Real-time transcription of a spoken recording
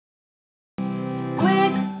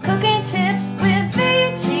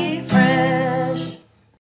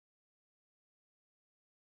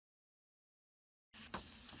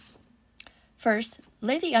First,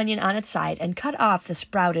 lay the onion on its side and cut off the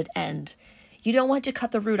sprouted end. You don't want to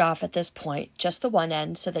cut the root off at this point, just the one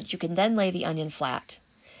end, so that you can then lay the onion flat.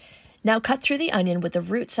 Now cut through the onion with the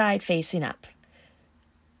root side facing up.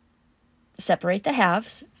 Separate the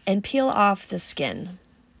halves and peel off the skin.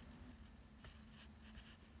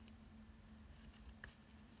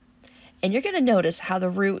 And you're going to notice how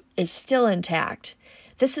the root is still intact.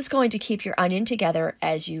 This is going to keep your onion together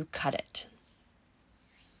as you cut it.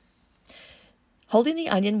 Holding the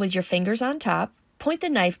onion with your fingers on top, point the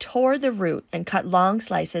knife toward the root and cut long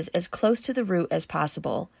slices as close to the root as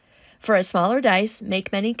possible. For a smaller dice,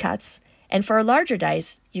 make many cuts, and for a larger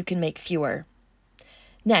dice, you can make fewer.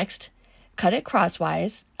 Next, cut it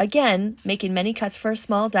crosswise, again making many cuts for a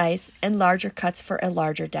small dice and larger cuts for a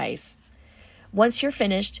larger dice. Once you're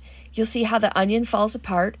finished, you'll see how the onion falls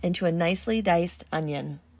apart into a nicely diced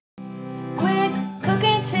onion. Quick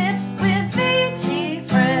cooking tips with